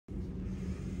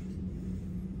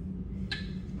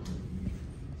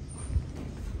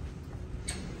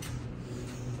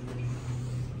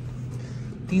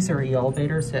These are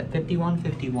elevators at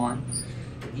 5151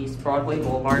 East Broadway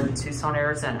Boulevard in Tucson,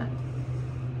 Arizona.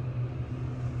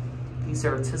 These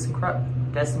are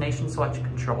ThyssenKrupp destination switch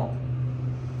control.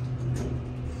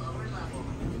 Lower level.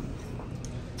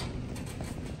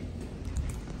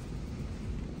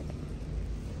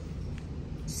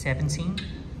 "17.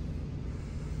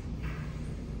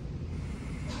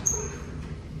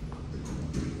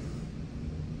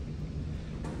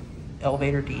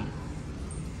 Elevator D.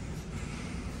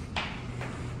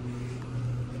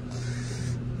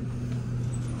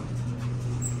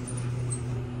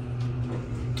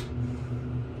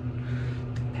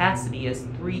 Capacity is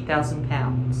 3,000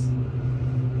 pounds.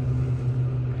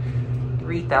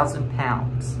 3,000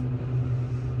 pounds.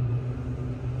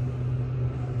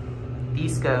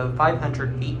 These go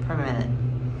 500 feet per minute.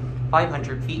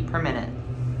 500 feet per minute.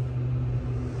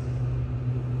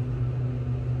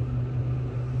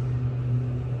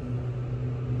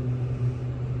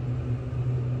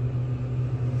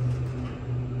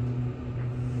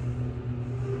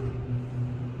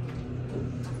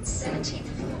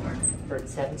 For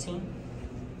 17.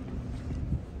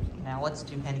 Now let's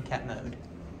do handicap mode.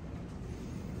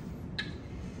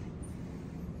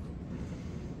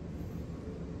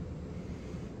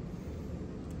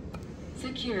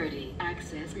 Security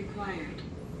access required.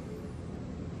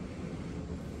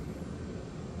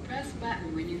 Press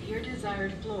button when you hear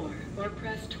desired floor, or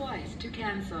press twice to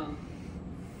cancel.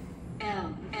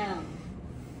 L.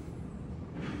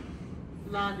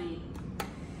 Lobby.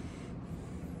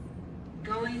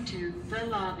 Going to the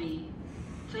lobby.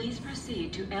 Please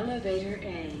proceed to elevator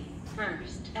A.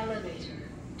 First elevator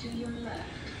to your left,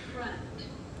 front.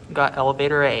 Got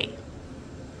elevator A.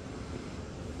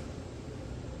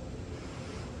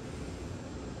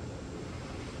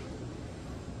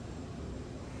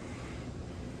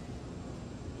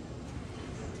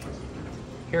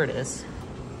 Here it is.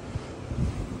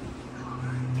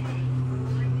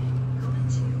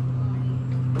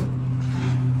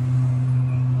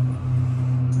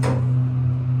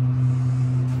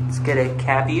 Get a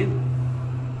cab view.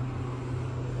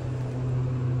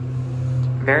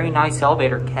 Very nice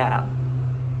elevator cab.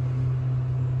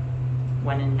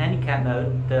 When in handicap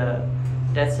mode, the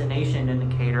destination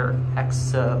indicator acts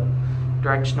as a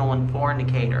directional and floor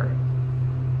indicator.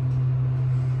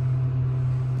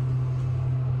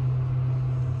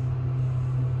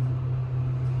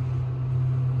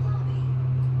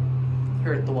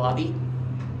 Here at the lobby.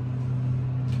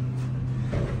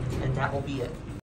 And that will be it.